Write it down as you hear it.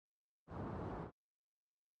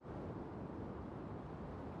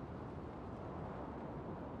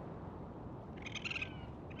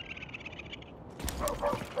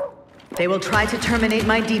They will try to terminate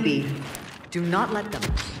my DB. Do not let them.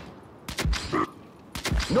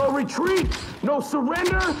 No retreat, no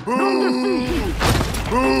surrender, no defeat!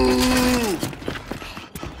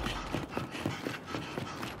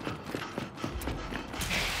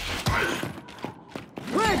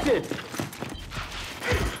 Planted!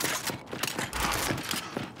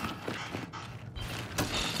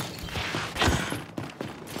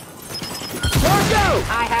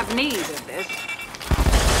 I have need of this.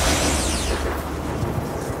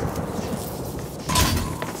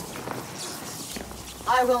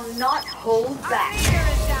 I will not hold back.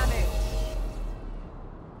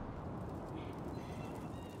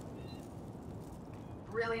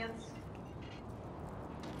 Brilliance.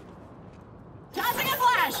 Tossing a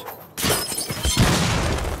flash!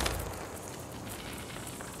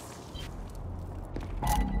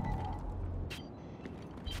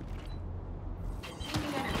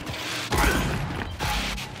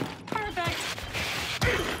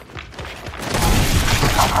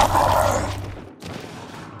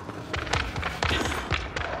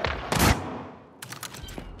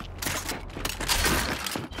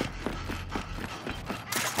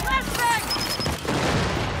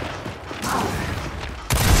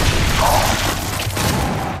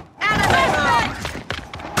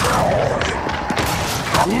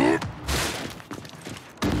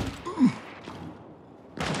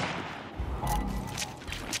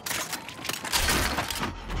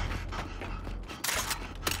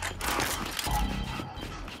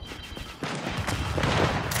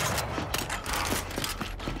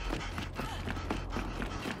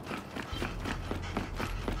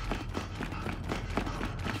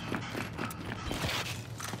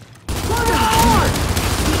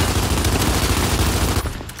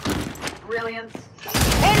 Brilliance.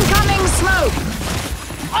 Incoming smoke!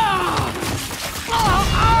 What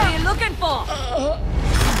are you looking for?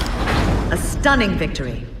 A stunning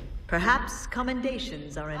victory. Perhaps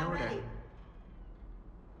commendations are in order.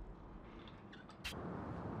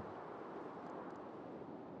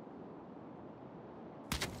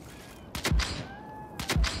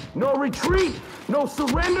 No retreat, no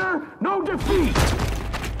surrender, no defeat!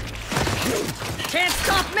 Can't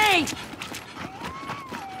stop me!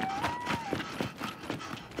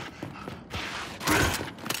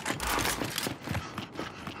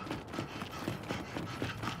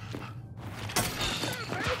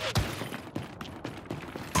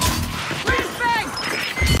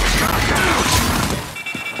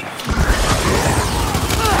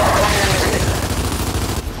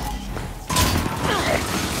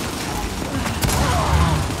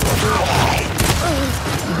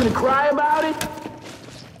 Gonna cry about it?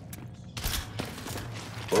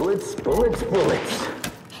 Bullets, bullets, bullets.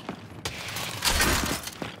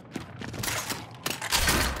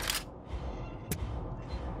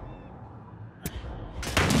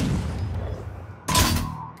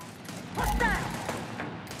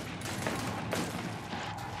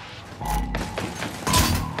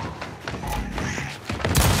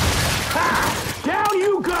 Ha! Down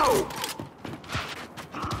you go!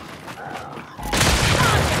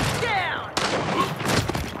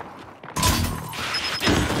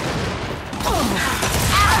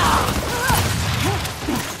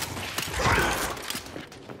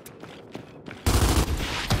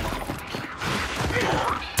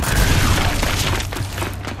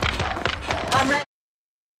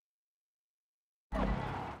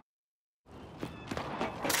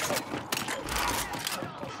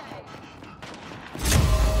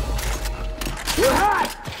 We're hot!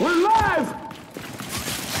 We're live!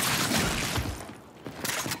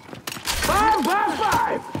 5 by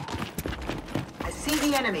 5! I see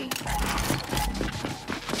the enemy.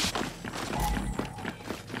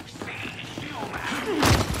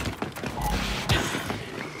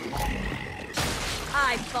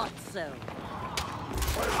 I thought so.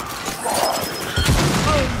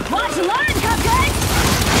 Watch and learn, Cupcake!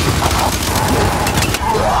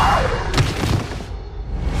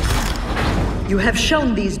 You have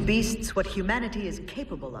shown these beasts what humanity is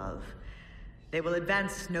capable of. They will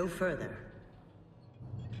advance no further.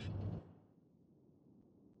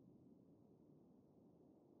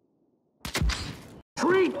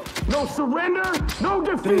 Retreat, no surrender, no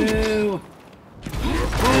defeat! Boo.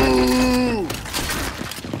 Boo.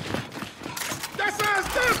 That's how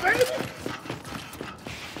it's done, baby!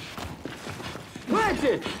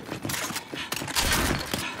 Planted!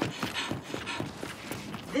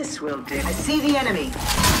 This will do. I see the enemy.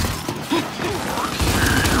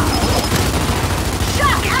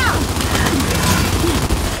 Shock out!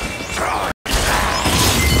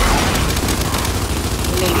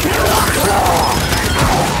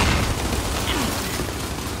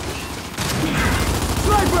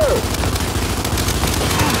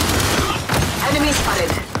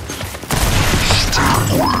 spotted.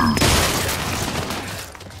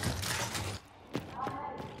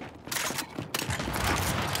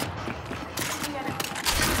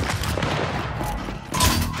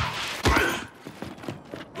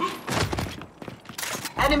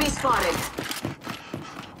 Enemy spotted.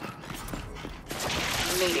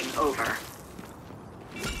 Meeting over.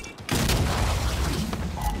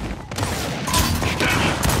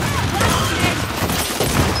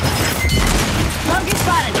 Target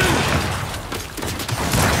spotted.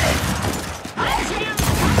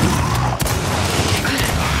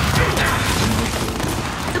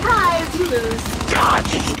 Surprise, you lose.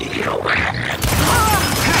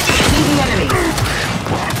 See the enemy.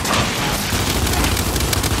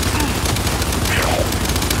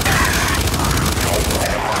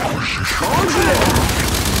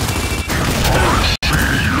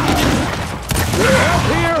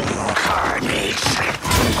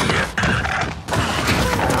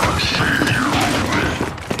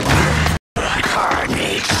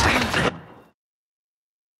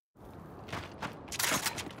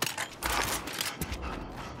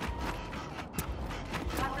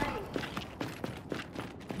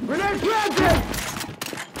 Grenade planted!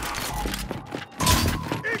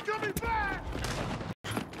 Incoming fire!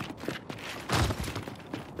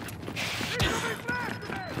 Incoming flash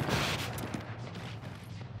grenade!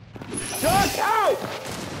 Duck out!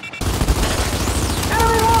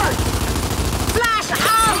 Everyone! Flash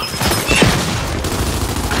out!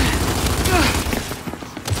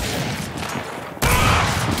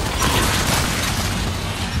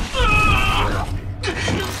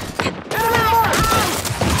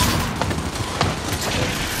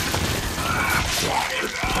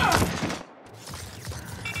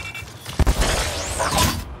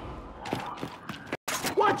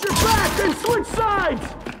 Watch your back and switch sides!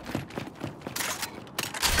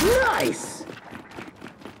 Nice!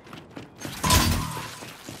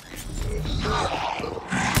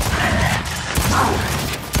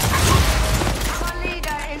 Our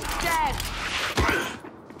leader is dead.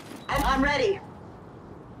 I'm ready.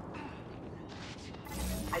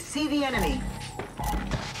 I see the enemy.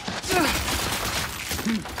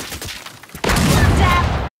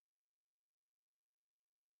 Tap.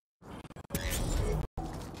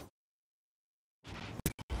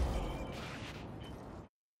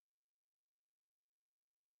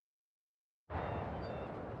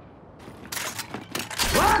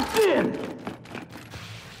 Locked in!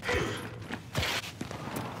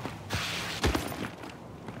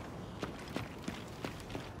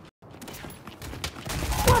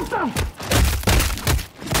 What the?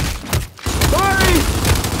 Sorry!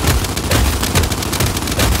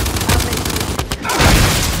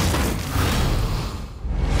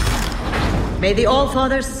 May the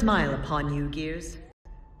All-Father smile upon you, Gears.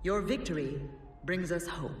 Your victory brings us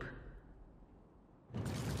hope.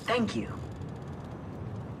 Thank you.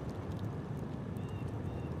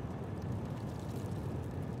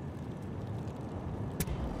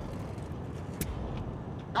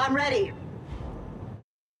 I'm ready.